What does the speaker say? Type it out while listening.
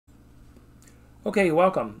Okay,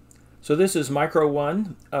 welcome. So this is Micro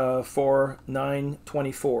 1 for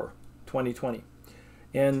 9/24/2020.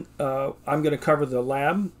 And I'm going to cover the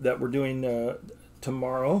lab that we're doing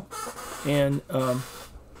tomorrow. And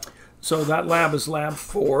so that lab is Lab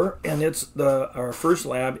 4, and it's our first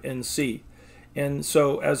lab in C. And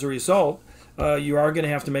so as a result, you are going to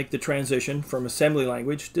have to make the transition from assembly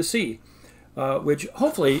language to C, which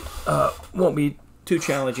hopefully won't be too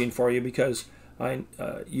challenging for you because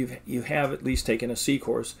you have at least taken a C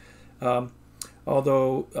course,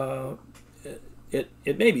 although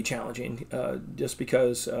it may be challenging just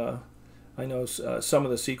because I know some of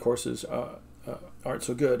the C courses aren't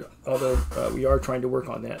so good, although we are trying to work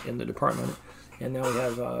on that in the department. And now we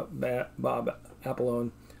have Bob Appelone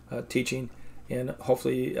teaching, and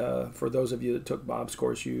hopefully for those of you that took Bob's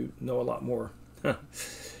course, you know a lot more.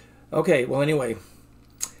 Okay, well anyway,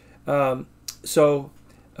 so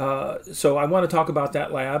I want to talk about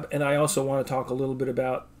that lab, and I also want to talk a little bit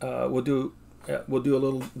about we'll do a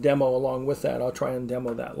little demo along with that. I'll try and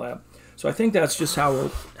demo that lab. So I think that's just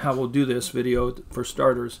how we'll do this video for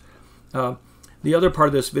starters. The other part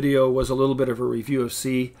of this video was a little bit of a review of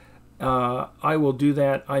C. I will do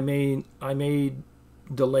that. I may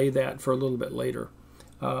delay that for a little bit later,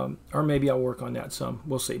 or maybe I'll work on that some.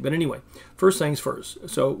 We'll see. But anyway, first things first.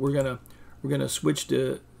 So we're gonna switch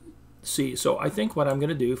to C. So I think what I'm going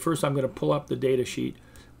to do first, I'm going to pull up the data sheet.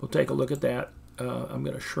 We'll take a look at that. I'm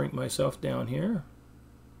going to shrink myself down here,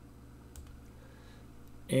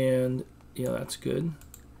 and yeah, that's good,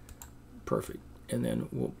 perfect. And then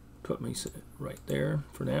we'll put me right there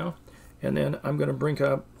for now. And then I'm going to bring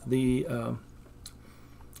up the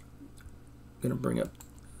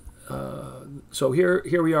so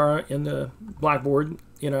here we are in the Blackboard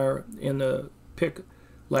in the PIC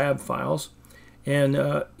lab files.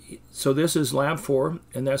 And so this is Lab 4,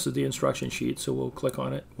 and this is the instruction sheet. So we'll click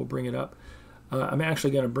on it. We'll bring it up. I'm actually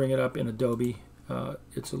going to bring it up in Adobe.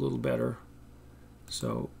 It's a little better.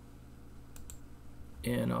 So,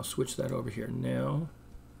 and I'll switch that over here now.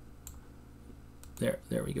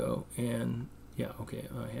 There we go. And yeah, okay,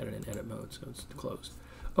 I had it in edit mode, so it's closed.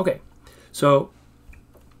 Okay, so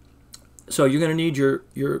you're going to need your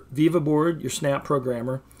Viva board, your Snap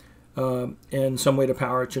programmer, and some way to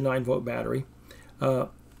power it, your 9-volt battery.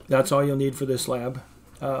 That's all you'll need for this lab.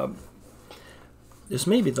 This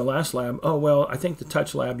may be the last lab. Oh, well, I think the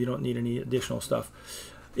touch lab, you don't need any additional stuff.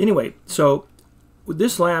 Anyway, so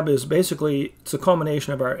this lab is basically, it's a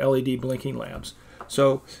culmination of our LED blinking labs.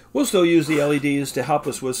 So we'll still use the LEDs to help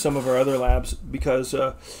us with some of our other labs because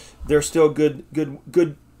they're still good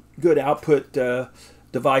output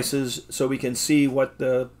devices, so we can see what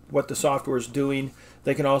the software is doing.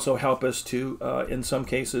 They can also help us to, in some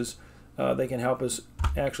cases, they can help us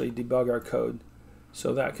actually debug our code,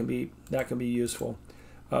 so that can be useful.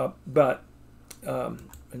 But and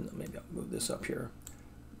maybe I'll move this up here.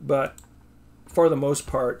 But for the most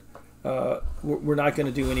part, we're not going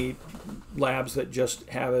to do any labs that just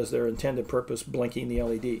have as their intended purpose blinking the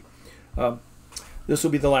LED. This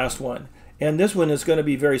will be the last one, and this one is going to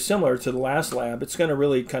be very similar to the last lab. It's going to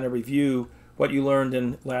really kind of review what you learned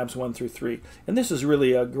in labs 1 through 3. And this is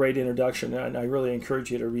really a great introduction, and I really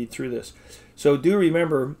encourage you to read through this. So do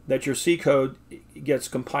remember that your C code gets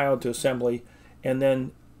compiled to assembly, and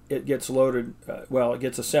then it gets loaded, it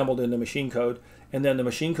gets assembled into machine code, and then the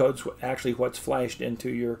machine code's actually what's flashed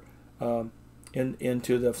into your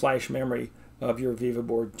into the flash memory of your Viva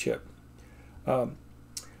board chip.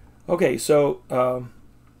 Okay, so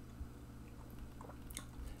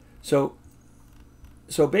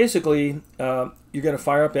So basically, you're going to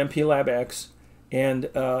fire up MPLAB-X, and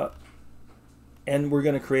we're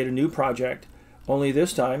going to create a new project. Only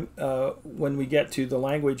this time, when we get to the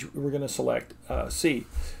language, we're going to select C.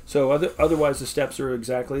 So otherwise, the steps are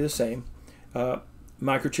exactly the same.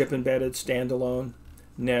 Microchip embedded, standalone,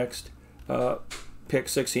 next. PIC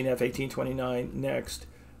 16F1829, next.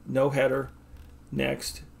 No header,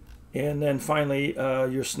 next. And then finally,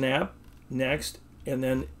 your snap, next. And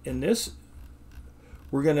then in this,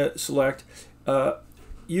 we're going to select,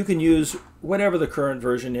 you can use whatever the current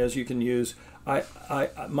version is, you can use.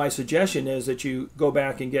 My suggestion is that you go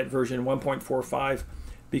back and get version 1.45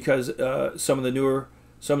 because some of the newer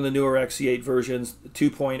XC8 versions,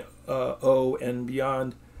 2.0 and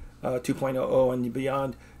beyond, 2.00 and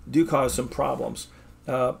beyond, do cause some problems.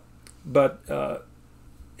 And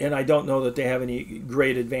I don't know that they have any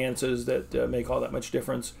great advances that make all that much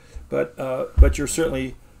difference. But you're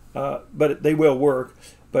certainly but they will work,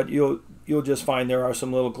 but you'll just find there are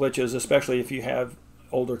some little glitches, especially if you have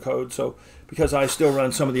older code. So because I still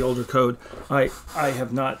run some of the older code, I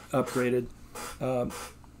have not upgraded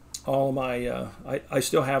all of my I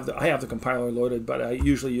still have the compiler loaded, but I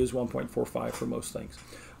usually use 1.45 for most things.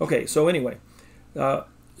 Okay, so anyway, but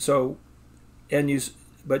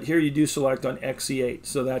here you do select on XC8,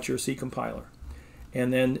 so that's your C compiler,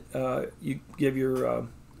 and then you give your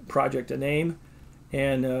project a name.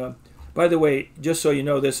 And by the way, just so you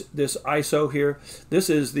know, this ISO here, this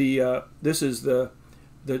is the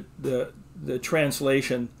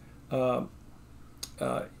translation.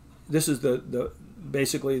 This is the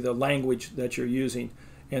basically the language that you're using,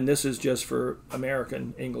 and this is just for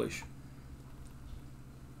American English.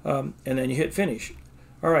 And then you hit finish.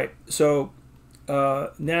 All right, so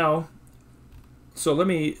now, so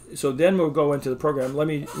then we'll go into the program. Let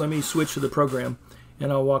me switch to the program,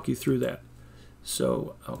 and I'll walk you through that.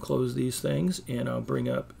 So I'll close these things, and I'll bring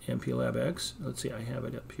up MPLAB-X. Let's see, I have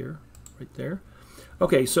it up here, right there.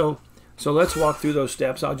 Okay, so let's walk through those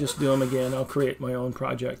steps. I'll just do them again. I'll create my own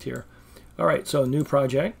project here. All right, so new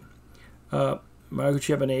project,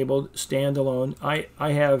 microchip enabled, standalone. I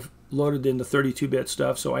have loaded in the 32-bit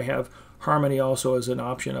stuff, so I have Harmony also as an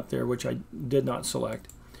option up there, which I did not select.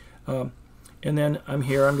 And then I'm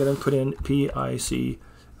going to put in PIC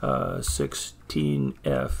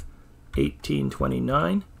 16F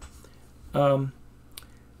 1829, and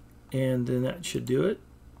then that should do it.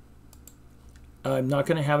 I'm not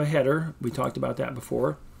going to have a header. We talked about that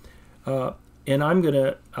before. And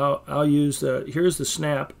I'll use here's the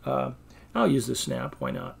snap. I'll use the snap,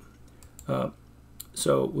 why not?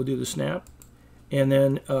 So we'll do the snap. And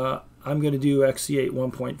then I'm going to do XC8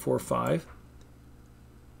 1.45.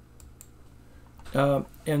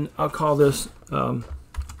 And I'll call this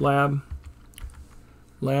lab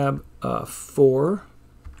 4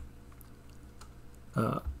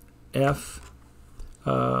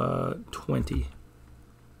 F20.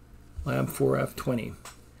 Lab 4 F20.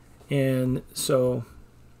 And so,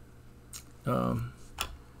 and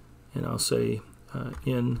I'll say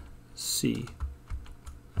in C,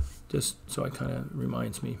 just so it kind of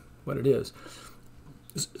reminds me what it is.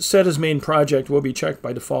 Set as main project will be checked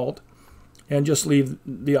by default, and just leave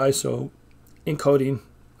the ISO encoding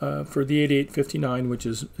for the 8859, which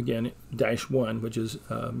is again -1, which is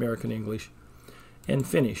American English, and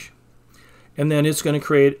finish. And then it's going to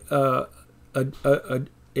create a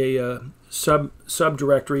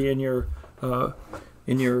subdirectory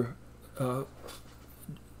in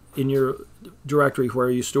your directory where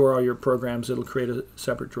you store all your programs. It'll create a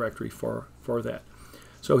separate directory for that.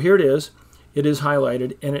 So here it is. It is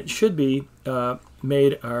highlighted, and it should be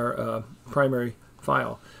made our primary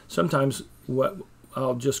file. Sometimes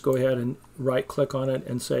I'll just go ahead and right-click on it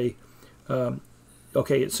and say,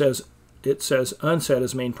 okay, it says unset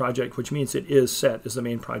as main project, which means it is set as the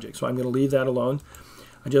main project. So I'm going to leave that alone.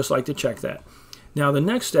 I just like to check that. Now the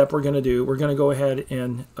next step we're going to go ahead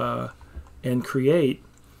and create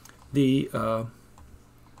the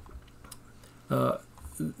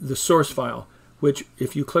source file, which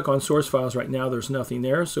if you click on source files right now, there's nothing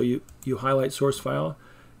there. So you highlight source file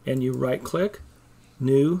and you right click,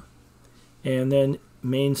 new, and then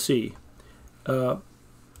main C. And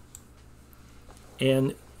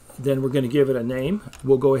then we're going to give it a name.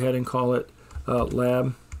 We'll go ahead and call it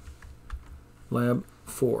lab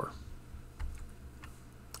 4.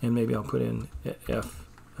 And maybe I'll put in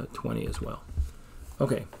F20 as well.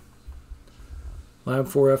 Okay. Lab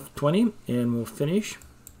 4 F20, and we'll finish.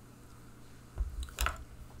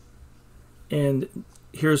 And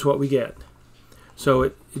here's what we get. So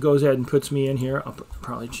it goes ahead and puts me in here. I'll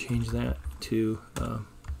probably change that to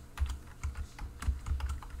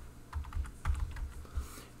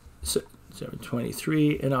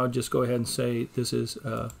 723, and I'll just go ahead and say this is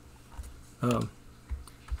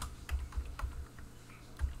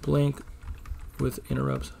blink with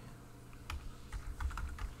interrupts.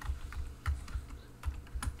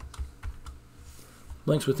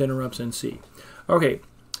 Blinks with interrupts in C. Okay,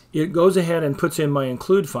 it goes ahead and puts in my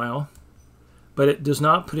include file, but it does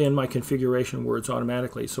not put in my configuration words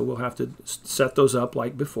automatically, so we'll have to set those up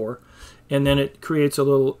like before. And then it creates a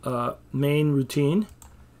little main routine,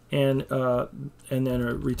 and then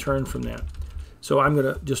a return from that. So I'm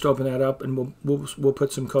going to just open that up, and we'll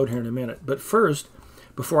put some code here in a minute. But first,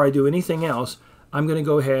 before I do anything else, I'm going to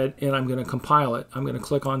go ahead and I'm going to compile it. I'm going to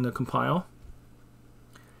click on the compile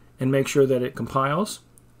and make sure that it compiles.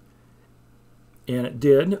 And it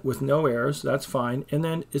did with no errors. That's fine. And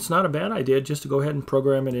then it's not a bad idea just to go ahead and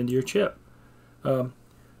program it into your chip,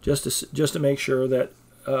 just to make sure that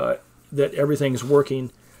that everything's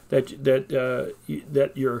working,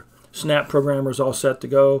 that your snap programmer is all set to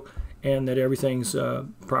go, and that everything's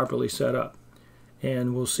properly set up.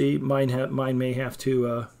 And we'll see. Mine may have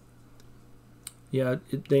to. Yeah,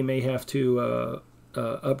 they may have to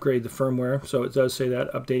upgrade the firmware. So it does say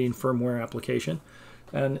that, updating firmware application.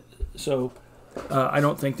 And so I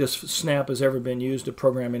don't think this snap has ever been used to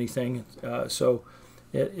program anything. So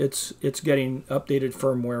it's getting updated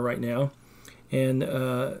firmware right now. And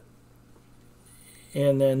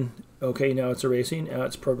then, okay, now it's erasing, now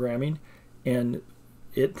it's programming, and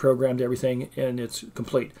it programmed everything, and it's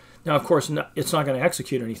complete. Now, of course, it's not going to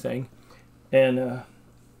execute anything. And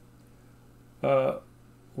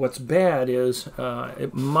what's bad is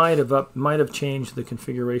it might have changed the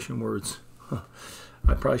configuration words.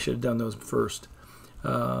 I probably should have done those first.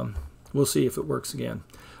 We'll see if it works again.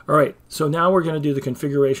 All right, so now we're going to do the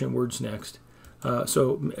configuration words next.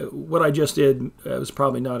 So what I just did was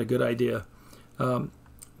probably not a good idea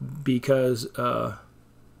because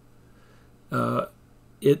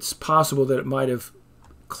it's possible that it might have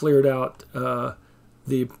cleared out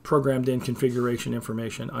the programmed in configuration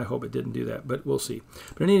information. I hope it didn't do that, but we'll see.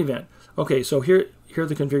 But in any event, okay, so here are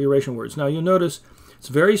the configuration words. Now you'll notice it's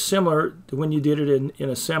very similar to when you did it in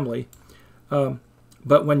assembly,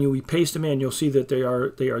 but when we paste them in, you'll see that they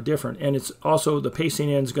are different. And it's also, the pasting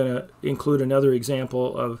in is going to include another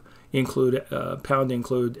example of include pound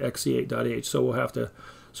include xc8.h.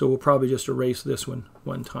 So we'll probably just erase this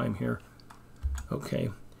one time here. Okay,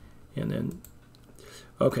 and then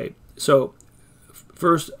okay. So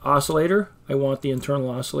first, oscillator. I want the internal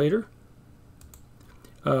oscillator.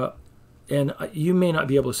 And you may not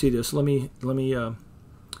be able to see this. Let me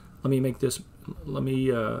make this. Let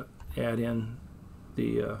me add in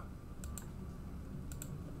the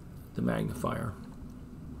magnifier.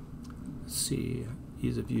 Let's see,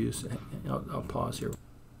 ease of use. I'll pause here.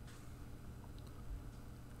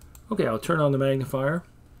 Okay, I'll turn on the magnifier.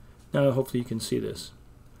 Now hopefully you can see this.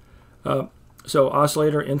 So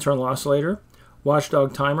oscillator, internal oscillator,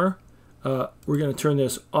 watchdog timer. We're going to turn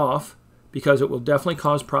this off because it will definitely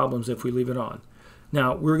cause problems if we leave it on.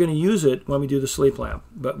 Now we're going to use it when we do the sleep lab,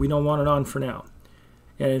 but we don't want it on for now.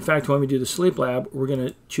 And in fact, when we do the sleep lab, we're going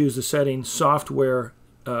to choose the setting software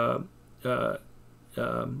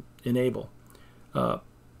enable. But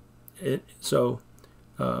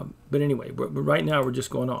anyway, but right now we're just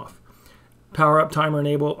going off. Power up timer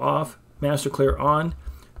enable off, master clear on,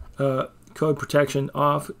 code protection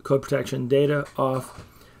off, code protection data off,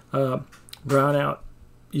 brownout,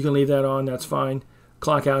 you can leave that on, that's fine.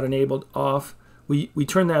 Clock out enabled off. We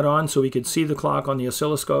turn that on so we could see the clock on the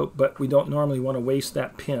oscilloscope, but we don't normally want to waste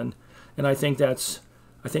that pin. And I think it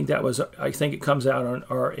comes out on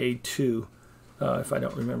RA2, if I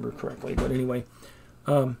don't remember correctly. But anyway,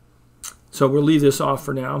 so we'll leave this off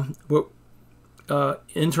for now.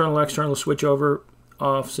 Internal external switchover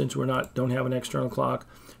off since we don't have an external clock.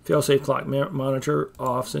 Failsafe clock monitor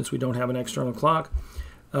off since we don't have an external clock.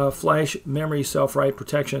 Flash memory self-write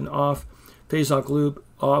protection off. Phase lock loop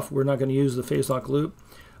off. We're not going to use the phase lock loop.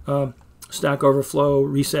 Stack overflow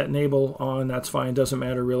reset enable on. That's fine. Doesn't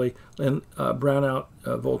matter really. And brownout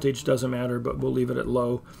voltage doesn't matter, but we'll leave it at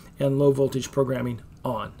low. And low voltage programming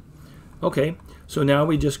on. Okay. So now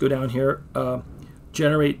we just go down here.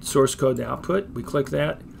 Generate source code to output. We click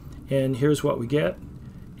that, and here's what we get.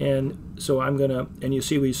 And so I'm gonna, and you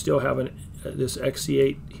see we still have this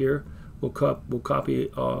XC8 here. We'll copy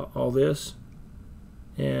all this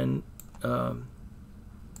and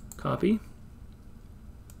copy,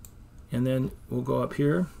 and then we'll go up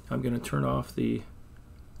here. I'm going to turn off the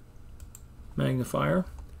magnifier,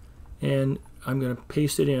 and I'm going to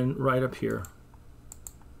paste it in right up here.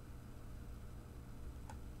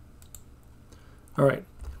 All right,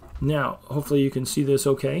 now hopefully you can see this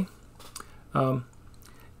okay.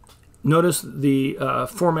 Notice the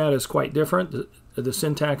format is quite different. The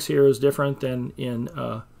syntax here is different than in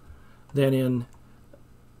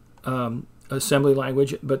assembly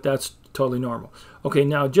language, but that's totally normal. Okay,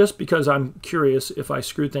 now just because I'm curious if I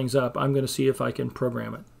screw things up, I'm going to see if I can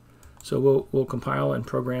program it. So we'll compile and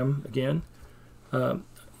program again, and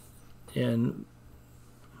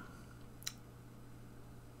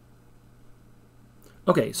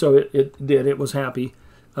okay, so it did. It was happy.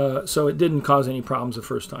 So it didn't cause any problems the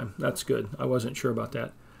first time. That's good. I wasn't sure about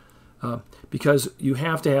that. Because you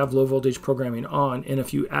have to have low voltage programming on, and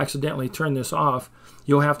if you accidentally turn this off,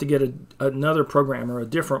 you'll have to get another programmer, a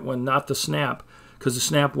different one, not the snap, because the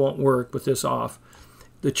snap won't work with this off.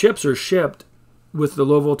 The chips are shipped with the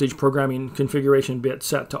low voltage programming configuration bit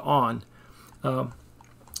set to on.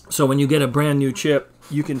 So when you get a brand new chip,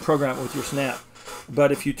 you can program it with your snap.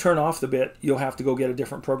 But if you turn off the bit, you'll have to go get a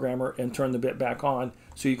different programmer and turn the bit back on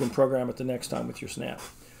so you can program it the next time with your snap.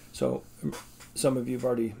 So some of you have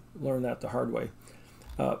already learned that the hard way.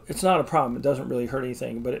 It's not a problem. It doesn't really hurt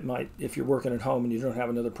anything, but it might, if you're working at home and you don't have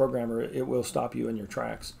another programmer, it will stop you in your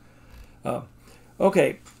tracks.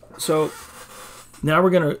 Okay, so now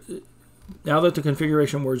now that the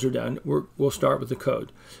configuration words are done, we'll start with the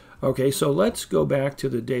code. Okay, so let's go back to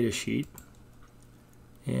the data sheet,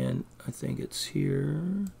 and I think it's here.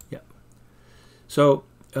 Yeah. So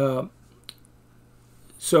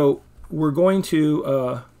we're going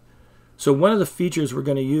to so one of the features we're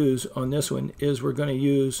going to use on this one is we're going to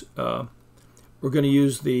use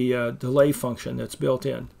the delay function that's built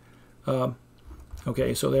in.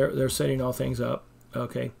 Okay, so they're setting all things up.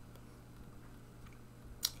 Okay.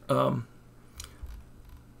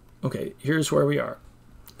 Okay, here's where we are.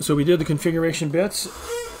 So we did the configuration bits,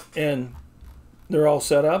 and they're all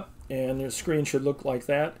set up, and the screen should look like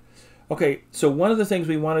that. Okay, so one of the things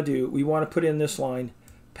we want to do, we want to put in this line,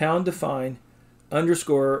 #define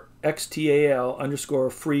 _ xtal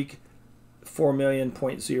 _ freq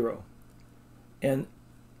 4,000,000.0, and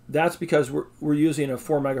that's because we're using a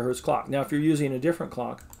 4 megahertz clock. Now, if you're using a different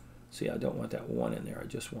clock, see, I don't want that 1 in there. I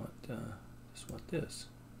just want this.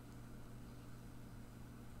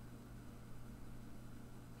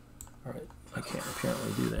 All right, I can't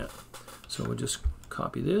apparently do that. So we'll just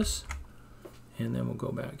copy this, and then we'll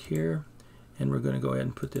go back here, and we're going to go ahead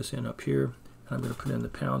and put this in up here. And I'm going to put in the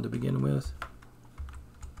pound to begin with,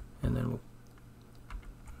 and then we'll.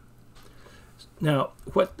 Now,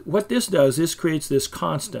 what this does, this creates this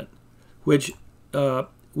constant, which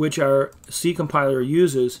our C compiler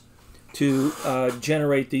uses to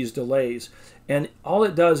generate these delays. And all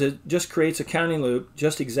it does is just creates a counting loop,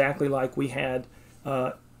 just exactly like we had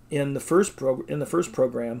in the first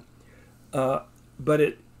program, but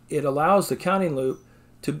it allows the counting loop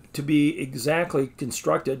to be exactly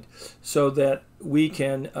constructed so that we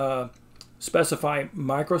can specify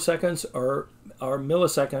microseconds or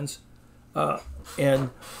milliseconds, and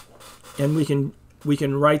we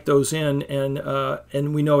can write those in,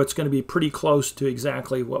 and we know it's going to be pretty close to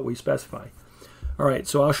exactly what we specify. All right,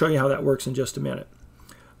 so I'll show you how that works in just a minute.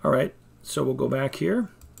 All right, so we'll go back here.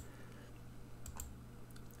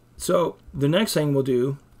 So the next thing we'll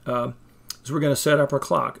do is we're going to set up our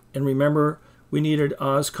clock. And remember, we needed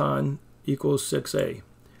OSCON equals 6A.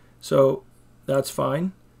 So that's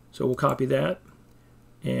fine. So we'll copy that,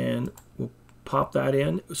 and we'll pop that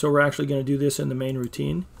in. So we're actually going to do this in the main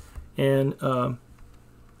routine. And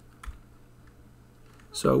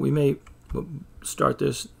so we may start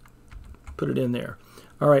this, put it in there.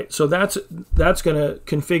 All right, so that's going to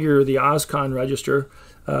configure the OSCON register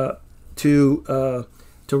to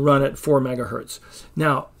run at 4 megahertz.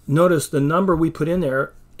 Now, notice the number we put in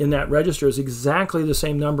there in that register is exactly the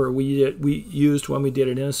same number we used when we did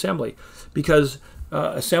it in assembly, because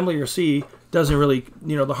assembly or C doesn't really,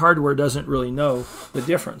 the hardware doesn't really know the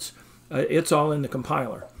difference. It's all in the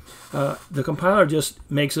compiler. The compiler just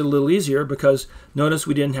makes it a little easier because notice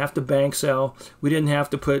we didn't have to bank cell, we didn't have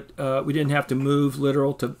to move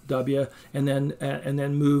literal to W and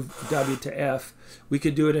then move W to F. We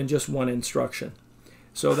could do it in just one instruction.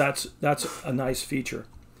 So that's a nice feature.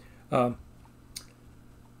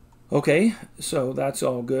 Okay, so that's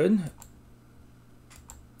all good.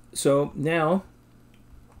 So now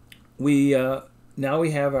we have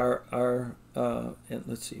our and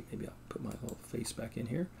let's see, maybe I'll put my little face back in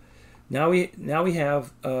here. Now we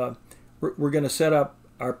have we're going to set up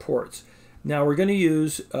our ports. Now we're going to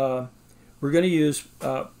use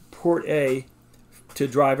port A to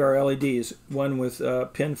drive our LEDs, one with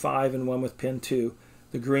pin 5 and one with pin 2.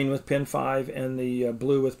 The green with pin 5 and the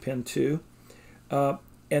blue with pin 2. And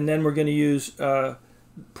then we're going to use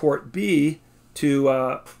port B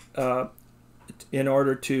to in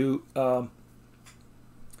order to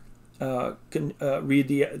read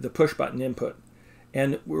the push button input.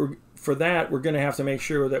 And for that, we're going to have to make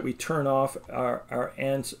sure that we turn off our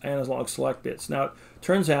analog select bits. Now, it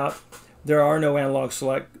turns out there are no analog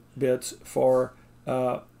select bits for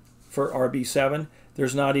RB7.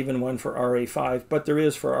 There's not even one for RA5, but there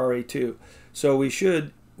is for RA2. So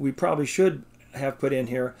we probably should have put in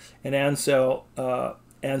here an ANSEL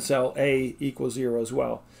A equals 0 as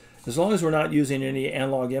well. As long as we're not using any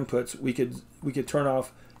analog inputs, we could turn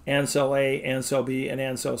off ANSEL A, ANSEL B, and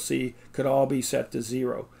ANSEL C could all be set to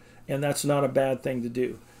 0, and that's not a bad thing to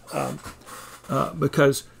do,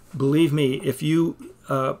 because believe me, if you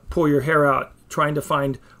pull your hair out trying to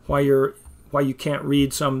find why you can't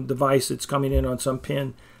read some device that's coming in on some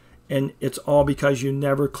pin, and it's all because you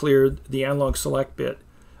never cleared the analog select bit,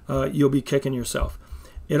 you'll be kicking yourself.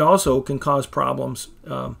 It also can cause problems.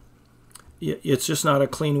 It's just not a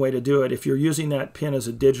clean way to do it. If you're using that pin as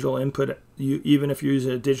a digital input, even if you're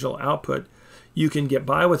using a digital output, you can get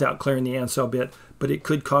by without clearing the ANSEL bit, but it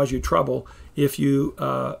could cause you trouble if you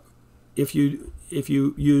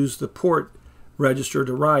use the port register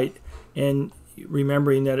to write, and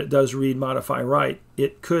remembering that it does read, modify, write,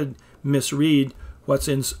 it could misread what's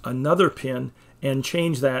in another pin and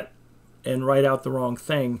change that and write out the wrong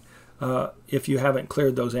thing if you haven't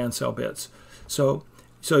cleared those AND-cell bits. So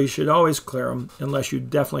you should always clear them unless you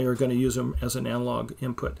definitely are going to use them as an analog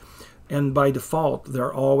input. And by default,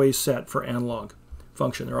 they're always set for analog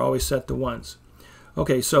function. They're always set to 1s.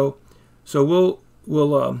 Okay, so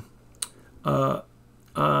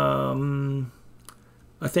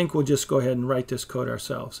I think we'll just go ahead and write this code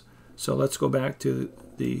ourselves. So let's go back to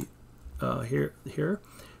the here.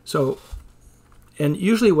 So, and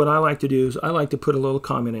usually what I like to do is I like to put a little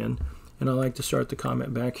comment in, and I like to start the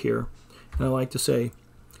comment back here, and I like to say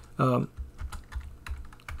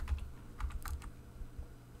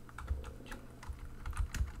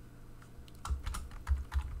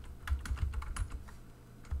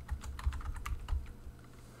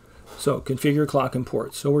so configure clock and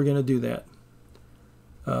port. So we're going to do that.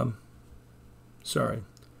 Sorry,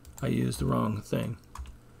 I used the wrong thing.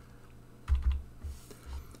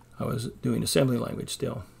 I was doing assembly language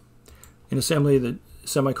still. In assembly, the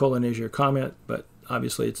semicolon is your comment, but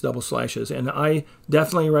obviously it's double slashes. And I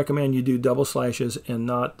definitely recommend you do double slashes and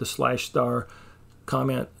not the slash star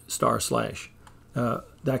comment star slash.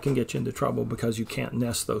 That can get you into trouble because you can't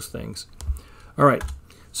nest those things. All right,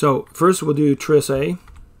 so first we'll do tris A.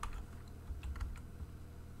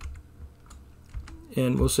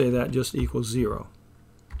 And we'll say that just equals 0.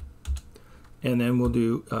 And then we'll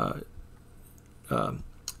do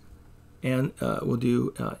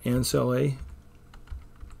AND-cell A,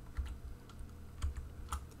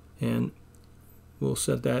 and we'll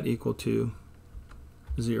set that equal to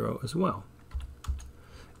 0 as well.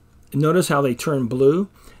 Notice how they turn blue.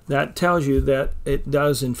 That tells you that it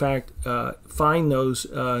does in fact find those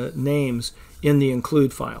names in the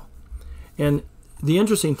include file. And the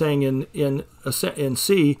interesting thing in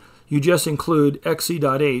C, you just include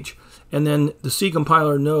xc.h, and then the C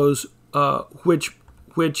compiler knows which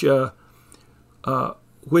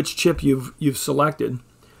chip you've selected,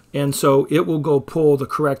 and so it will go pull the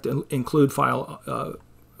correct include file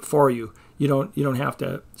for you. You don't have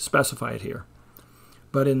to specify it here,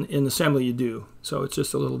 but in assembly you do. So it's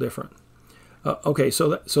just a little different. Okay,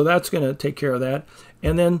 so that's going to take care of that,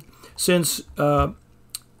 and then since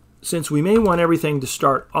we may want everything to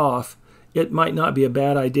start off, it might not be a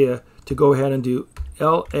bad idea to go ahead and do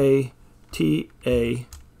LATA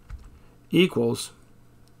equals.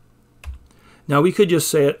 Now we could just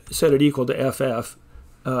set it equal to FF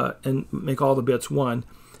and make all the bits 1,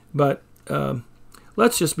 but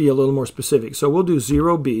let's just be a little more specific. So we'll do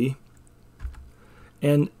 0B,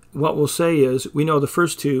 and what we'll say is we know the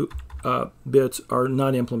first 2 bits are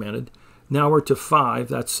not implemented. Now we're to 5,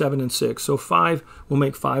 that's 7 and 6. So 5, we'll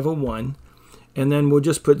make 5 a 1. And then we'll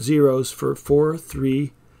just put zeros for 4,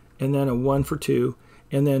 3, and then a 1 for 2.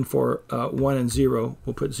 And then for 1 and 0,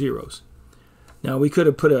 we'll put zeros. Now we could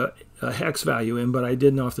have put a hex value in, but I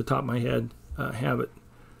didn't off the top of my head have it.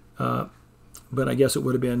 But I guess it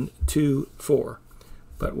would have been 2, 4.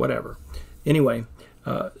 But whatever. Anyway,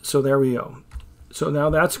 so there we go. So now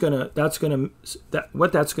what that's gonna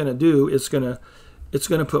do is it's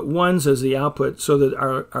going to put 1s as the output so that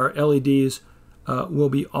our LEDs will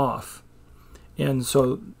be off. And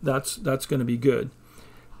so that's going to be good.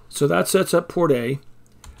 So that sets up port A.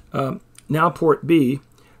 Now port B.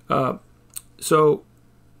 What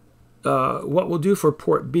we'll do for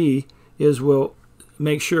port B is we'll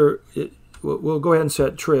make sure, we'll go ahead and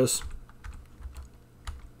set tris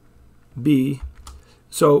B.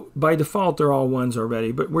 So by default they're all 1s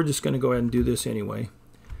already, but we're just going to go ahead and do this anyway.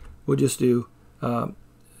 We'll just do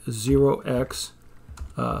 0x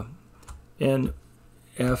and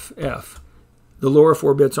FF. The lower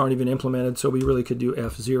 4 bits aren't even implemented, so we really could do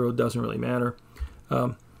F0, doesn't really matter.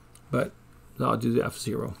 But I'll do the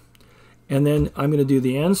F0. And then I'm going to do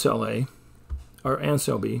the AND-cell A, or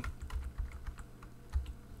AND-cell B.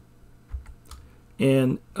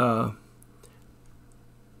 And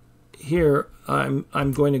here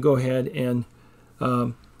I'm going to go ahead and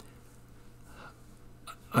I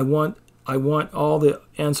want all the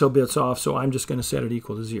AND-cell bits off, so I'm just going to set it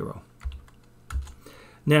equal to 0.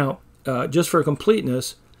 Now, just for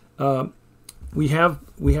completeness, we have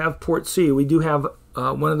port C. We do have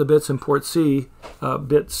one of the bits in port C,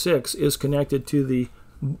 bit 6, is connected to the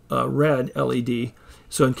red LED.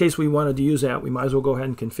 So in case we wanted to use that, we might as well go ahead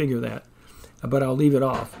and configure that. But I'll leave it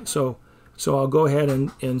off. So I'll go ahead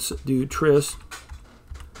and do tris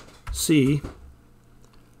C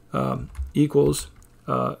equals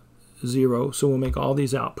 0. So we'll make all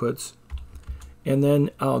these outputs. And then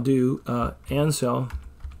I'll do AND-cell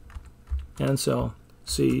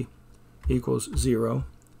C equals 0.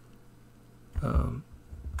 I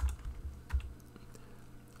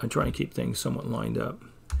try and keep things somewhat lined up.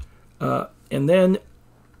 And then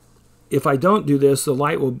if I don't do this, the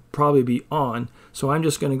light will probably be on. So I'm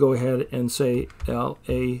just going to go ahead and say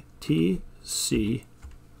LATC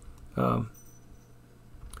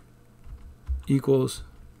equals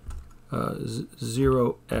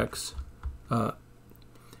 0x.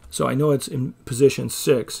 So I know it's in position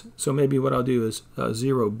 6. So maybe what I'll do is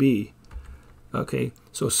 0b. Okay,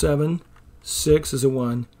 so 7, 6 is a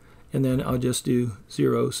 1, and then I'll just do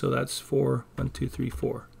 0. So that's 4, 1, 2, 3,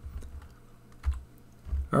 4.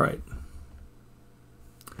 All right.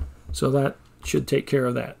 So that should take care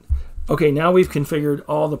of that. Okay, now we've configured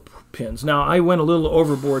all the pins. Now I went a little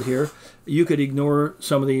overboard here. You could ignore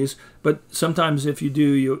some of these, but sometimes if you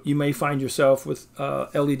do, you may find yourself with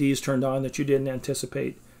LEDs turned on that you didn't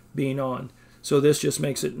anticipate being on. So this just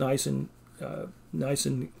makes it nice and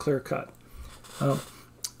clear cut.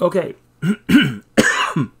 Okay.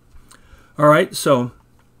 All right. So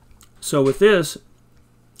with this,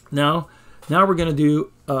 now we're going to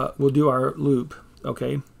do we'll do our loop.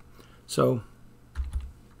 Okay. So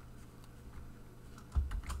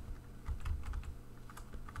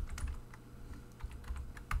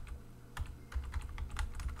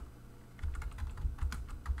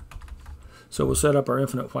we'll set up our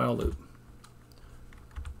infinite while loop.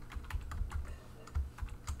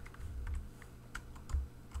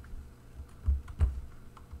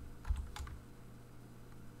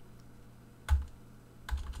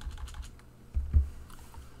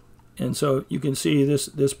 And so you can see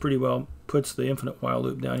this pretty well puts the infinite while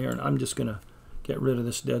loop down here, and I'm just going to get rid of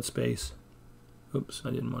this dead space. Oops, I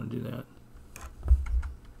didn't want to do that.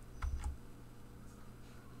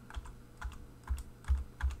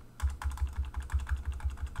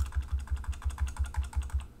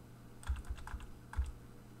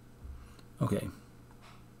 Okay.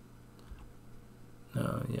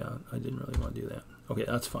 Yeah, I didn't really want to do that. Okay,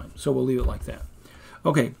 that's fine. So we'll leave it like that.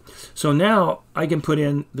 Okay, so now I can put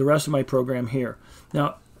in the rest of my program here.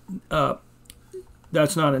 Now,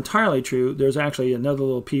 that's not entirely true. There's actually another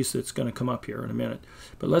little piece that's going to come up here in a minute.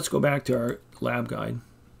 But let's go back to our lab guide.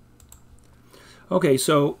 Okay,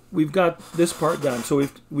 so we've got this part done. So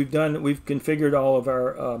we've configured all of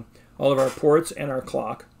our ports and our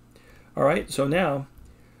clock. All right, so now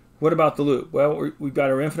what about the loop? Well, we've got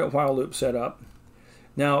our infinite while loop set up.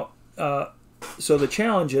 Now, so the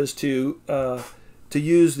challenge is to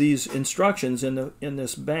use these instructions in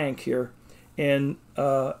this bank here, and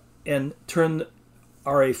turn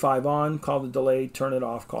RA5 on, call the delay, turn it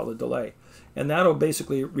off, call the delay, and that'll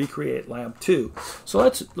basically recreate lab 2. So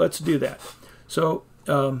let's do that. So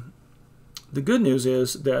the good news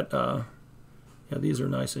is that yeah, these are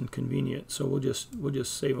nice and convenient. So we'll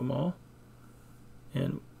just save them all,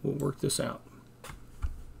 and we'll work this out.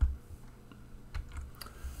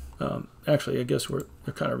 Actually, I guess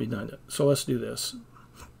they're kind of redundant. So let's do this.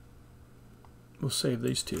 We'll save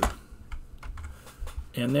these two.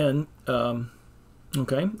 And then,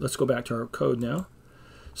 okay, let's go back to our code now.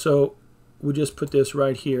 So we'll just put this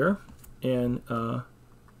right here, and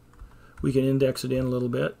we can index it in a little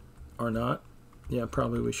bit, or not. Yeah,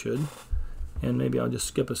 probably we should. And maybe I'll just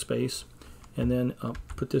skip a space, and then I'll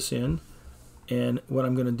put this in. And what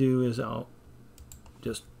I'm going to do is I'll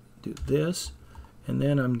just do this, and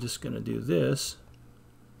then I'm just going to do this,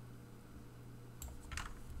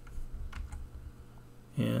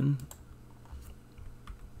 and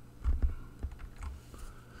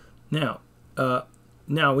now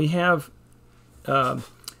we have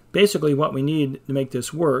basically what we need to make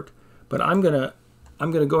this work. But I'm gonna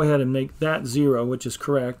go ahead and make that 0, which is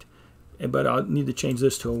correct, but I'll need to change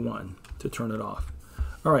this to a 1 to turn it off.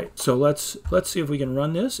 All right, so let's see if we can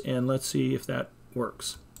run this, and let's see if that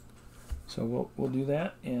works. So we'll do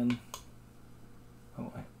that, and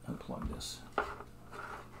oh, I unplugged this.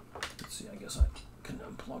 Let's see, I guess I can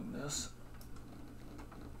unplug this.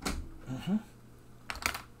 Let's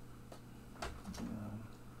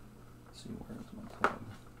see, where's my plug?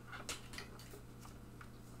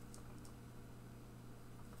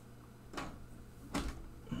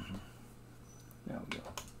 There we go.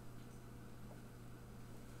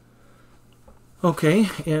 Okay,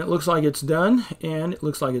 and it looks like it's done, and it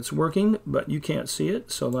looks like it's working, but you can't see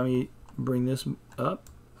it. So let me bring this up,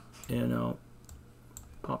 and I'll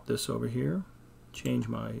pop this over here, change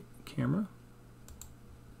my camera.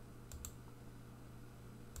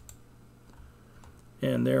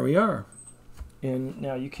 And there we are. And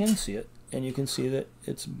now you can see it, and you can see that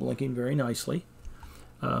it's blinking very nicely.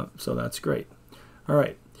 So that's great. All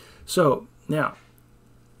right, so now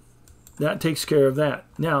that takes care of that.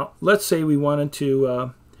 Now let's say we wanted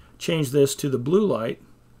to change this to the blue light.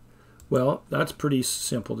 Well, that's pretty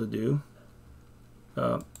simple to do.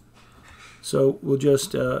 So we'll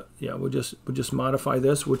just we'll just modify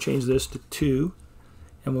this. We'll change this to 2,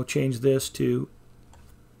 and we'll change this to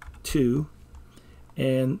 2,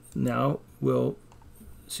 and now we'll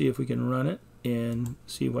see if we can run it and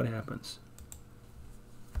see what happens.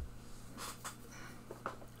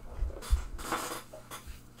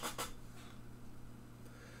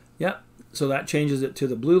 Yeah, so that changes it to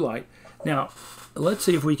the blue light. Now, let's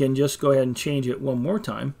see if we can just go ahead and change it one more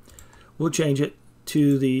time. We'll change it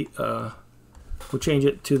to the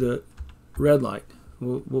red light.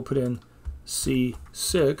 We'll put in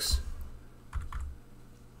C6.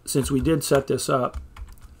 Since we did set this up,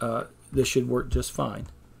 this should work just fine.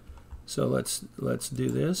 So let's do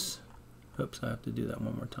this. Oops, I have to do that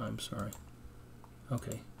one more time. Sorry.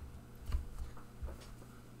 Okay.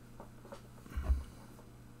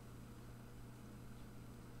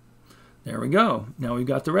 There we go. Now we've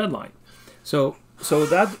got the red light. So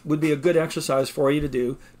that would be a good exercise for you to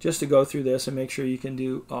do, just to go through this and make sure you can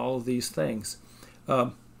do all of these things.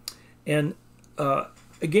 Again,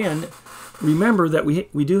 remember that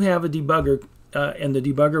we do have a debugger, and the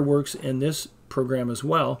debugger works in this program as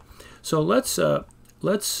well. So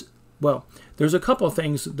well, there's a couple of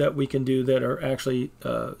things that we can do that are actually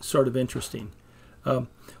sort of interesting.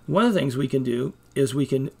 One of the things we can do is we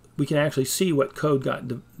can actually see what code got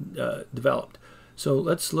developed. So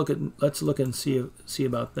let's look and see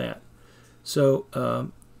about that.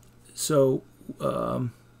 So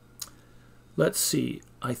let's see.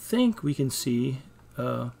 I think we can see.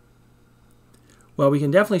 Well, we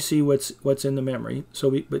can definitely see what's in the memory.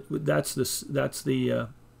 So but that's the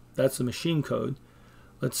machine code.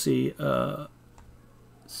 Let's see.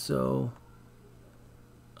 So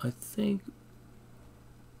I think.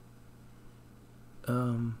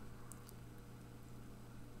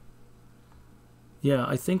 Yeah,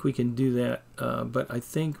 I think we can do that, but I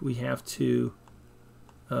think we have to.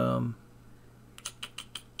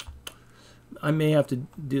 I may have to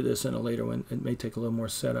do this in a later one. It may take a little more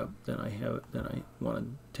setup than I want to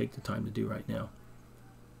take the time to do right now.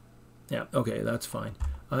 Yeah, okay, that's fine.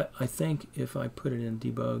 I think if I put it in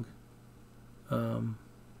debug,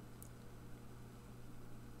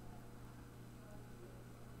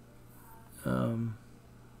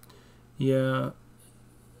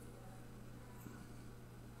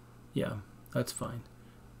 yeah, that's fine.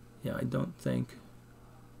 Yeah, I don't think.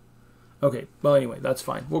 Okay, well, anyway, that's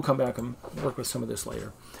fine. We'll come back and work with some of this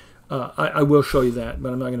later. I will show you that,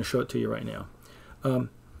 but I'm not going to show it to you right now.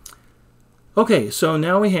 Okay, so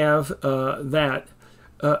now we have that.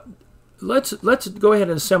 Let's go ahead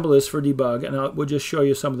and assemble this for debug, and we'll just show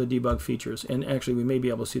you some of the debug features. And actually, we may be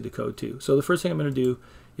able to see the code too. So the first thing I'm going to do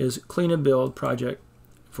is clean and build project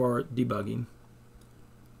for debugging.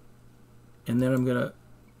 And then I'm going to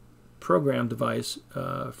program device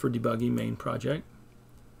for debugging main project.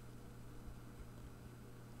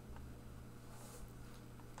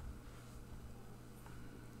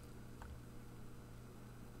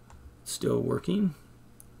 Still working.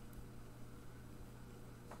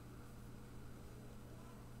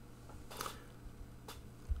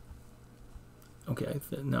 Okay,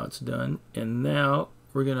 now it's done. And now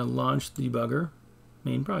we're going to launch the debugger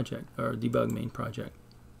main project, or debug main project.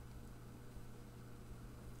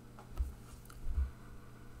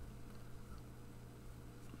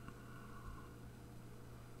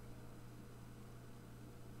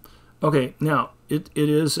 Okay, now it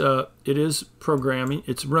is programming,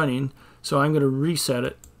 it's running, so I'm going to reset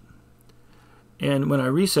it. And when I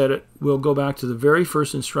reset it, we'll go back to the very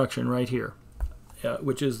first instruction right here,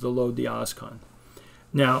 which is the load the OSCON.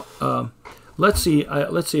 Now, let's see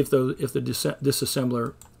if the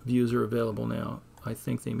disassembler views are available now. I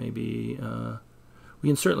think they may be. We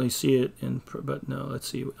can certainly see it but no. Let's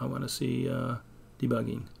see. I want to see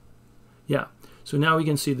debugging. Yeah. So now we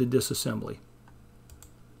can see the disassembly.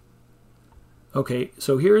 Okay.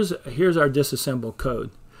 So here's our disassemble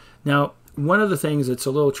code. Now, one of the things that's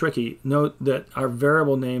a little tricky. Note that our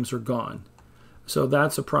variable names are gone. So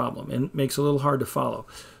that's a problem and makes it a little hard to follow.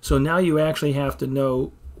 So now you actually have to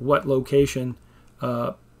know what location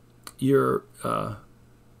what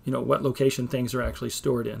location things are actually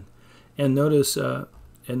stored in. And notice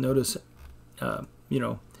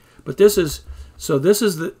but this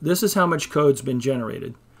is how much code's been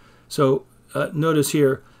generated. So notice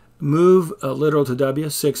here, move literal to W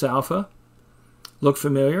 6 alpha. Look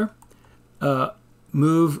familiar?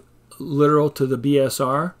 Move literal to the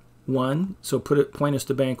BSR 1, so point us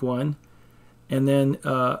to bank 1, and then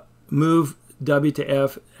move W to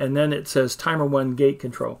F, and then it says timer 1 gate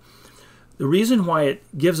control. The reason why it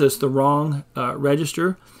gives us the wrong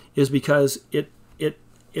register is because it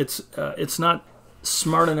it's not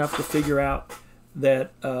smart enough to figure out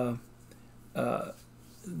that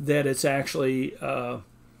that it's actually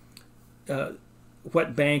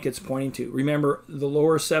what bank it's pointing to. Remember, the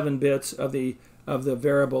lower 7 bits of the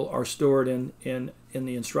variable are stored in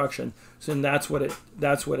the instruction, so that's what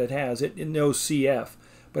it has. It knows CF,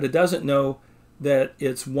 but it doesn't know that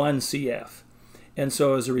it's 1 CF, and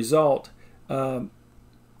so as a result,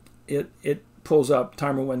 it pulls up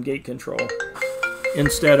timer 1 gate control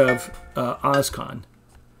instead of OSCON,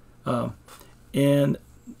 and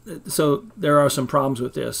so there are some problems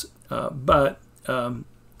with this, but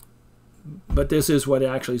this is what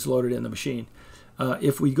actually is loaded in the machine.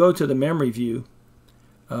 If we go to the memory view,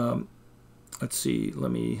 let's see.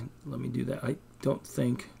 Let me do that. I don't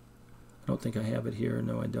think I have it here.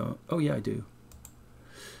 No, I don't. Oh yeah, I do.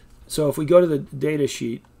 So if we go to the data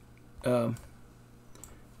sheet and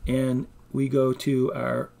we go to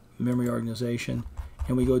our memory organization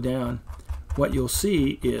and we go down, what you'll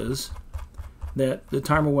see is that the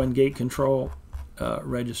timer 1 gate control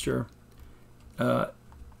register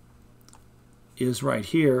is right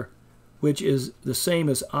here, which is the same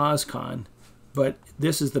as OSCON, but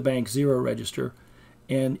this is the bank 0 register,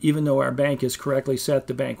 and even though our bank is correctly set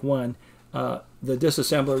to bank 1, the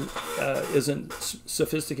disassembler isn't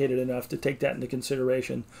sophisticated enough to take that into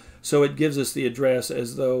consideration, so it gives us the address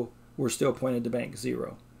as though we're still pointed to bank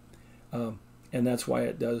 0, and that's why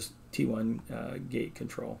it does T1 gate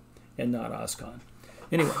control and not OSCON.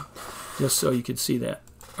 Anyway, just so you could see that.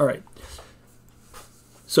 All right.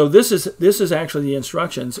 So this is actually the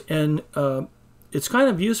instructions, and it's kind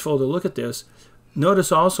of useful to look at this.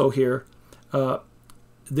 Notice also here,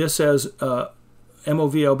 this says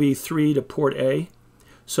MOVLB 3 to port A.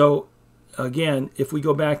 So again, if we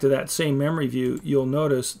go back to that same memory view, you'll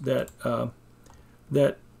notice that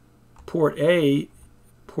that port A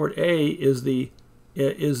is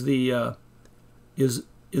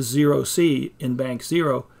 0C in bank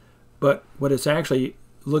 0, but what it's actually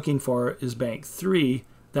looking for is bank 3.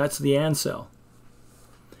 That's the AND cell.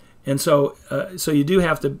 And so so you do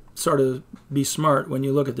have to sort of be smart when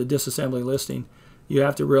you look at the disassembly listing. You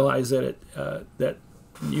have to realize that that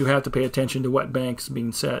you have to pay attention to what bank's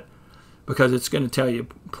being set, because it's going to tell you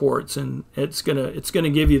ports, and it's going to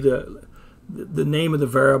give you the name of the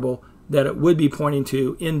variable that it would be pointing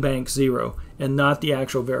to in bank 0, and not the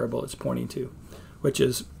actual variable it's pointing to, which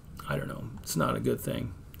is, I don't know, it's not a good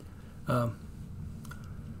thing.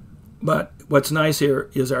 But what's nice here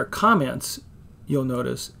is our comments, you'll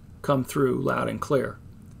notice, come through loud and clear.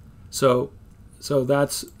 So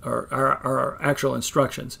that's our actual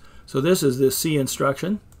instructions. So this is the C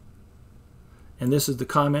instruction, and this is the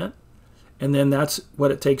comment, and then that's what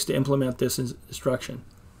it takes to implement this instruction.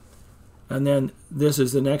 And then this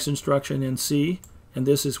is the next instruction in C, and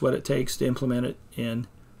this is what it takes to implement it in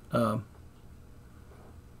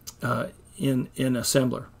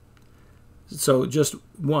assembler. So just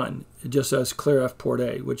one, it just says clear F port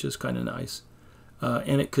A, which is kind of nice.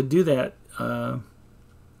 And it could do that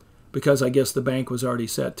because I guess the bank was already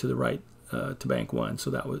set to the right, to bank 1, so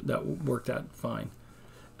that worked out fine.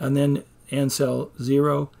 And then AND cell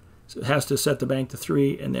 0, so it has to set the bank to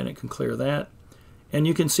 3, and then it can clear that. And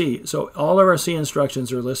you can see, so all of our C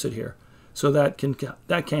instructions are listed here. So that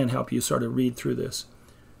can help you sort of read through this,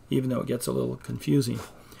 even though it gets a little confusing.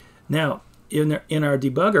 Now, in our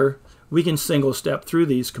debugger, we can single step through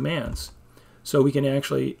these commands, so we can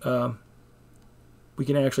actually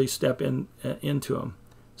step into them.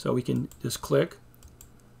 So we can just click,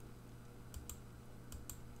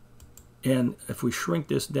 and if we shrink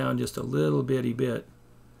this down just a little bitty bit,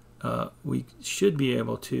 we should be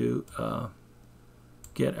able to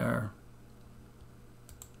get our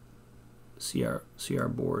see our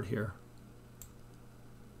board here.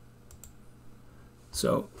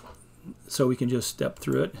 So we can just step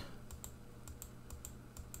through it.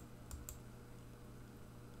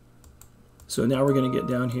 So now we're going to get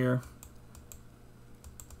down here.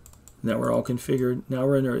 Now we're all configured. Now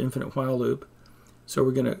we're in our infinite while loop. So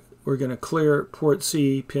we're gonna clear port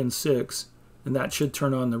C pin 6, and that should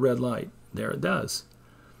turn on the red light. There it does.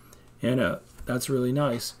 And that's really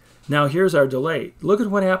nice. Now here's our delay. Look at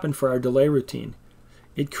what happened for our delay routine.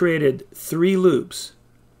 It created 3 loops,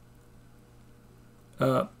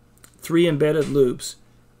 3 embedded loops,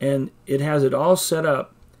 and it has it all set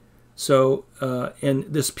up. So in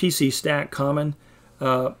this PC stack common,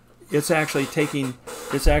 it's actually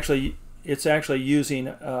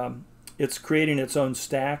using, it's creating its own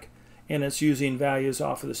stack, and it's using values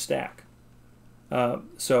off of the stack.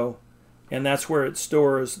 And that's where it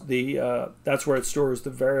stores the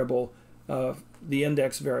variable, the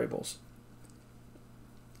index variables.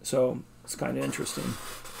 So it's kind of interesting.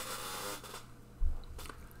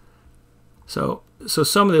 So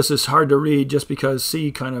some of this is hard to read just because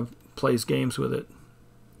C kind of plays games with it.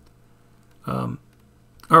 All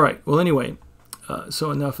right, well anyway,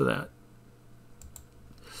 so enough of that.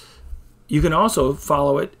 You can also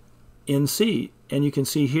follow it in C, and you can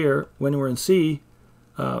see here when we're in C,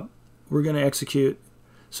 we're going to execute.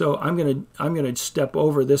 So I'm going to step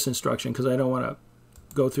over this instruction because I don't want to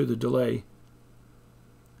go through the delay.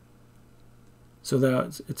 So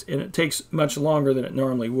that and it takes much longer than it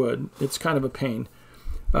normally would. It's kind of a pain.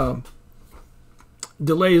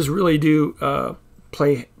 Delays really do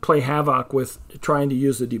play havoc with trying to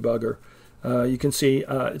use the debugger. You can see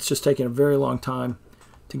it's just taking a very long time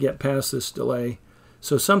to get past this delay.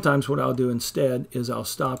 So sometimes what I'll do instead is I'll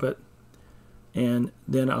stop it, and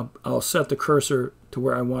then I'll set the cursor to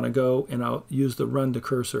where I want to go, and I'll use the run to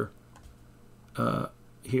cursor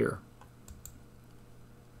here.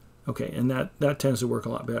 Okay, and that tends to work a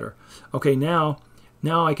lot better. Okay, now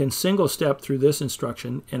I can single step through this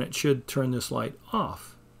instruction, and it should turn this light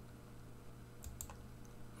off.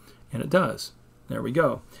 And it does. There we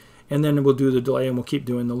go. And then we'll do the delay, and we'll keep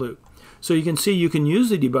doing the loop. So you can see you can use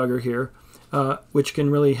the debugger here, which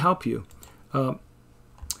can really help you.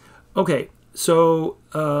 Okay, so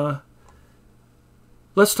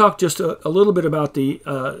let's talk just a little bit about the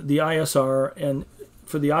ISR. And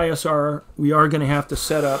for the ISR, we are going to have to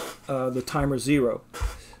set up the timer 0.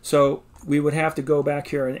 So we would have to go back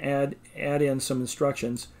here and add in some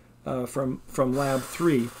instructions from lab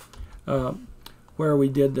 3, where we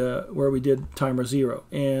did timer 0.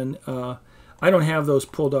 And I don't have those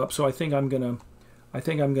pulled up, so I think I'm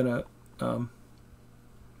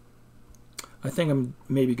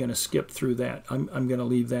maybe gonna skip through that. I'm gonna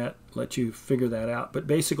leave that, let you figure that out. But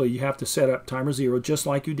basically, you have to set up timer 0 just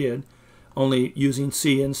like you did, only using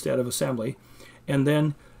C instead of assembly. And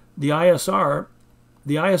then the ISR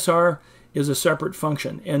is a separate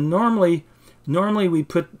function. And normally we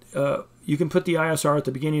put you can put the ISR at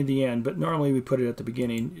the beginning or the end, but normally we put it at the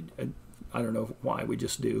beginning. I don't know why, we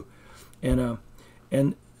just do. And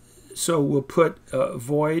so we'll put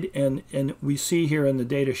void, and we see here in the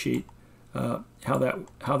data sheet how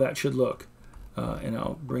that should look, and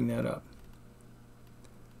I'll bring that up.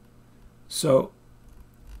 So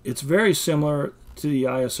it's very similar to the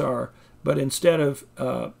ISR, but instead of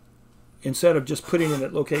just putting it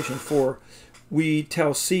at location 4, we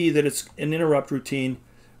tell C that it's an interrupt routine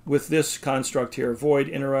with this construct here: void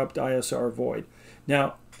interrupt ISR void.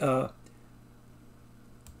 Now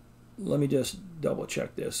let me just double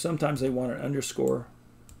check this. Sometimes they want an underscore.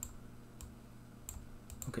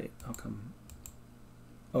 Okay, how come?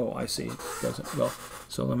 Oh, I see. It doesn't. Well,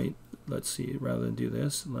 so let's see. Rather than do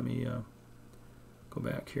this, let me go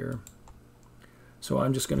back here. So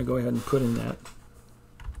I'm just going to go ahead and put in that.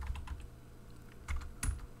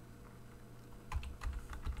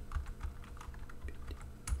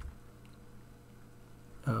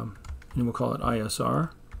 And we'll call it ISR.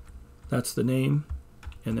 That's the name,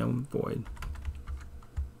 and then void.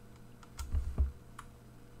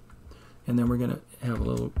 And then we're going to have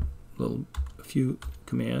a few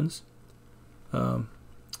commands. And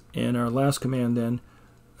our last command then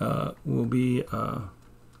will be, I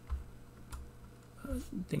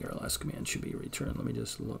think our last command should be return. Let me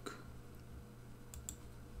just look.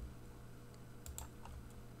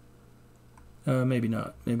 Maybe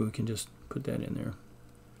not. Maybe we can just put that in there.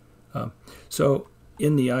 So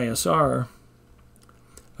in the ISR,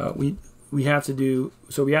 we have to do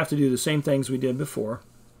the same things we did before.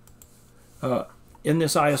 In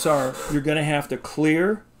this ISR, you're going to have to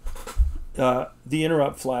clear the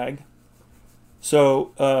interrupt flag.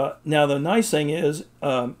 So now the nice thing is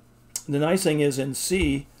in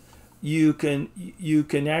C, you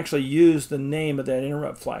can actually use the name of that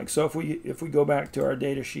interrupt flag. So if we go back to our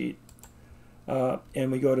data sheet and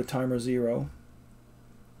we go to timer 0.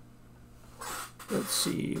 Let's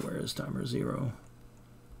see, where is timer 0?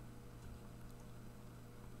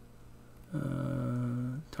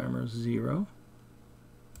 Timer 0.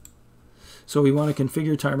 So we want to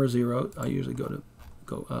configure timer 0. I usually go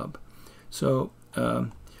up. So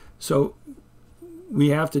so we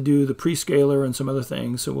have to do the prescaler and some other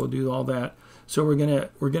things. So we'll do all that. So we're gonna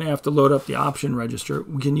have to load up the option register.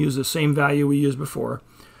 We can use the same value we used before.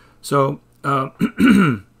 So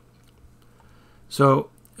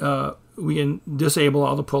we can disable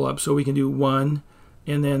all the pull-ups. So we can do 1,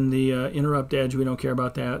 and then the interrupt edge, we don't care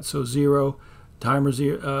about that. So 0, timer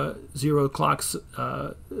 0 clock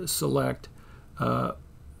select.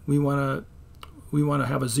 We want to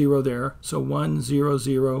have a 0 there. So 1 0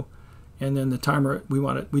 0, and then the timer we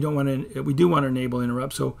do want to enable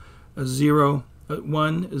interrupt. So a 0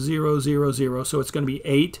 1 0 0 0. So it's going to be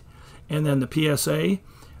 8, and then the PSA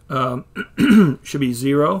should be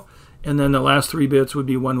 0, and then the last 3 bits would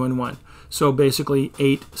be 111. So basically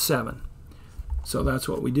 87. So that's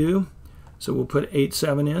what we do. So we'll put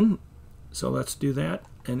 87 in. So let's do that,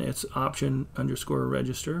 and it's option underscore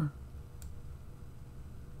register.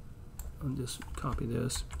 I'll just copy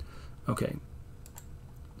this. Okay.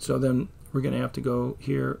 So then we're going to have to go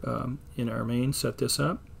here in our main, set this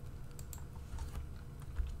up.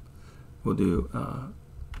 We'll do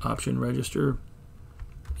option register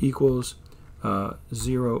equals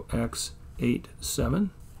 0x87.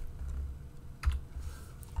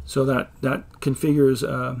 So that configures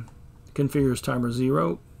timer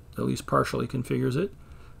 0, at least partially configures it.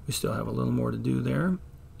 We still have a little more to do there,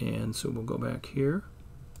 and so we'll go back here,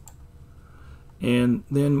 and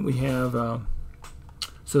then we have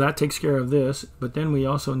so that takes care of this. But then we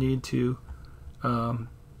also need to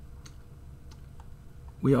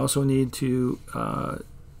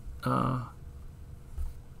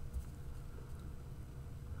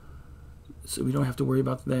so we don't have to worry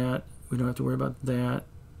about that. We don't have to worry about that.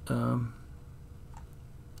 Yeah,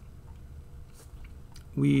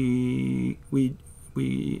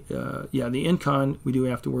 the IntCon, we do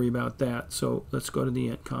have to worry about that. So let's go to the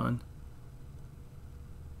IntCon.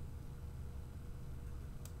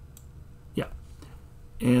 Yeah,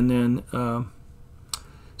 and then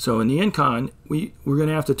so in the IntCon, we're going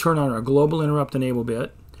to have to turn on our global interrupt enable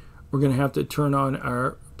bit. We're going to have to turn on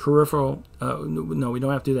our peripheral. No, we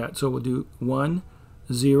don't have to do that. So we'll do 1,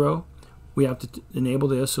 0. We have to enable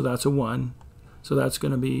this, so that's a 1. So that's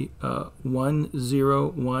going to be 1,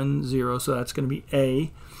 0, 1, 0. So that's going to be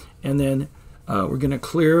A. And then we're going to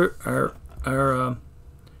clear our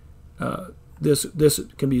this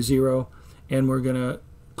can be 0, and we're going to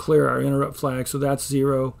clear our interrupt flag. So that's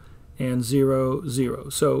 0 and 0, 0.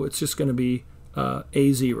 So it's just going to be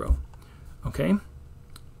A0. Okay.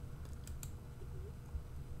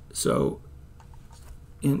 So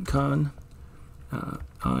IntCon,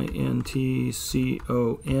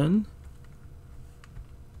 INTCON,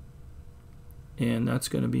 and that's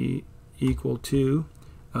going to be equal to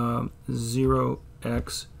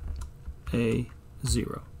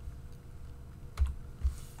 0x-A0.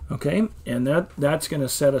 Okay, and that's going to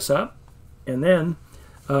set us up, and then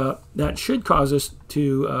that should cause us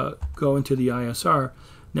to go into the ISR.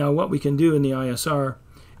 Now what we can do in the ISR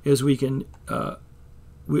is we can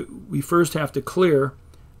we first have to clear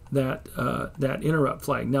that that interrupt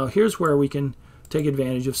flag. Now here's where we can take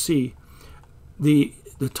advantage of C. The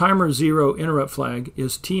timer 0 interrupt flag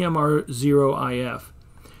is TMR0IF.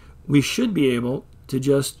 We should be able to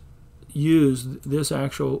just use this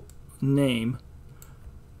actual name,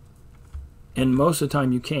 and most of the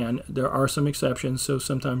time you can. There are some exceptions, so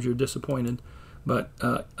sometimes you're disappointed. But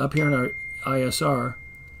up here in our ISR,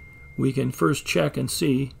 we can first check and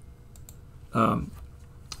see,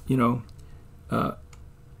 you know,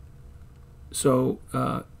 so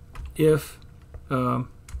if, and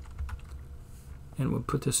we'll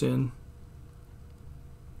put this in.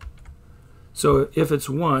 So if it's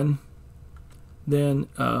 1, then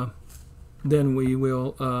we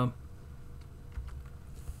will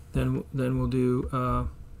then we'll do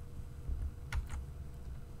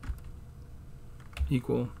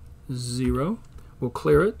equal 0. We'll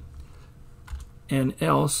clear it, and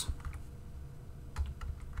else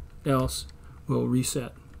we'll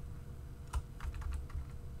reset.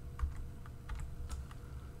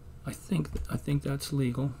 I think that's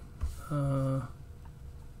legal.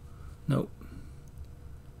 Nope.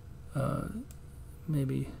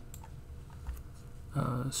 Maybe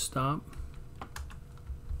stop.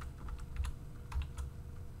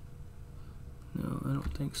 No, I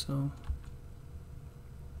don't think so.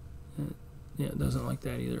 Yeah, it doesn't like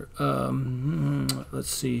that either. Let's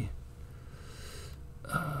see.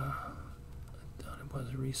 I thought it was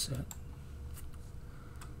a reset.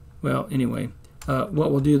 Well, anyway,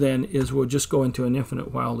 what we'll do then is we'll just go into an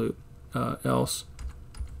infinite while loop. Else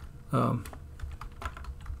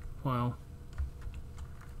while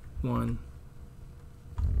 1.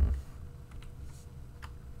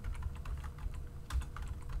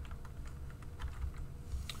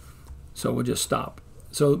 So we'll just stop.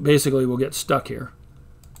 So basically we'll get stuck here,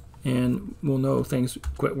 and we'll know things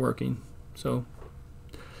quit working. So,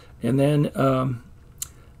 and then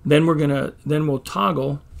we'll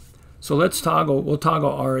toggle. So let's toggle. We'll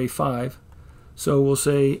toggle RA5. So we'll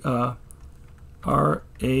say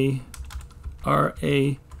RA5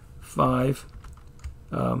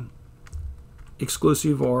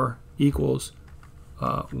 exclusive OR equals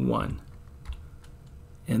 1,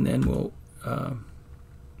 and then we'll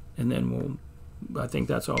I think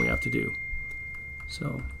that's all we have to do.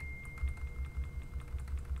 So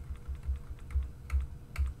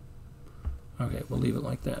Okay, we'll leave it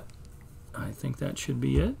like that. I think that should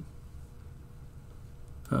be it.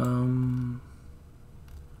 All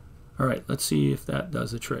right, let's see if that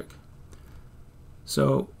does the trick.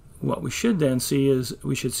 So what we should then see is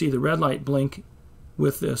we should see the red light blink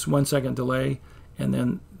with this 1 second delay, and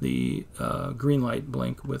then the green light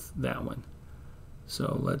blink with that one.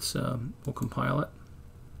 So let's we'll compile it.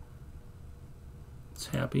 It's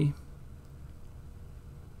happy,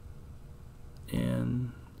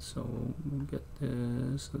 and so we'll get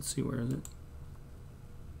this. Let's see, where is it?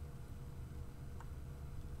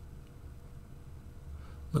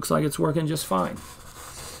 Looks like it's working just fine.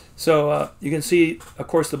 So you can see, of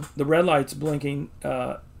course, the red light's blinking.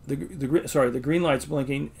 The green light's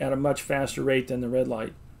blinking at a much faster rate than the red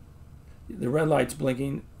light. The red light's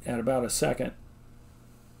blinking at about a second.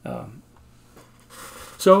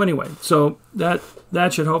 So anyway, so that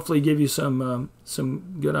should hopefully give you some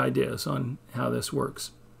good ideas on how this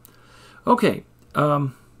works. Okay,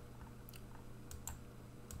 let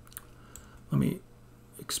me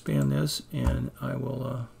expand this, and I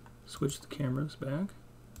will switch the cameras back.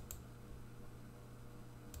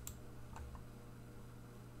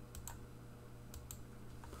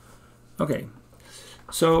 Okay,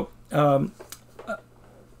 so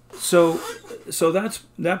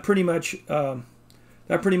that pretty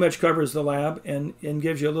much covers the lab and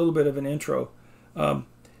gives you a little bit of an intro.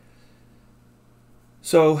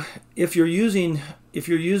 So if you're using the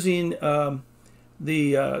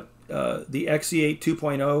XE8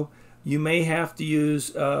 2.0, you may have to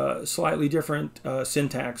use slightly different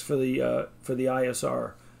syntax for the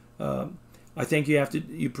ISR. I think you have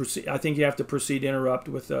to proceed interrupt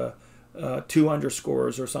with 2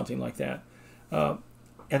 underscores or something like that,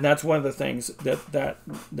 and that's one of the things that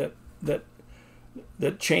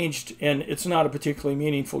changed, and it's not a particularly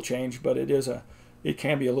meaningful change, but it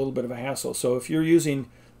can be a little bit of a hassle. So if you're using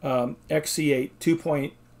XE8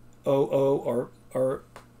 2.00 or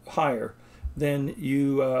higher, then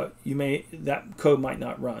that code might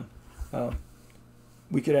not run.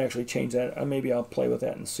 We could actually change that. Maybe I'll play with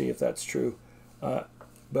that and see if that's true.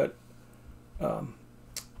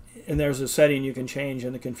 And there's a setting you can change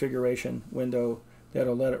in the configuration window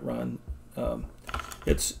that'll let it run.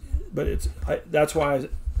 That's why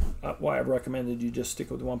I've recommended you just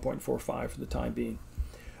stick with 1.45 for the time being.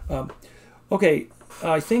 Okay,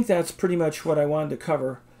 I think that's pretty much what I wanted to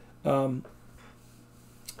cover.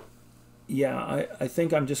 Yeah, I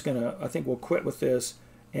think I think we'll quit with this,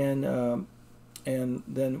 and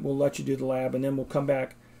then we'll let you do the lab, and then we'll come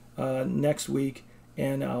back next week,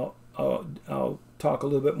 and I'll talk a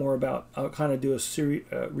little bit more about. I'll kind of do a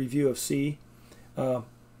review of C, and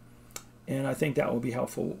I think that will be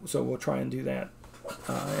helpful. So we'll try and do that,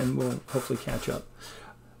 and we'll hopefully catch up.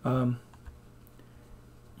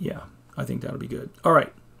 Yeah, I think that'll be good. All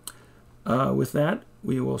right. With that,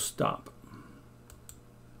 we will stop.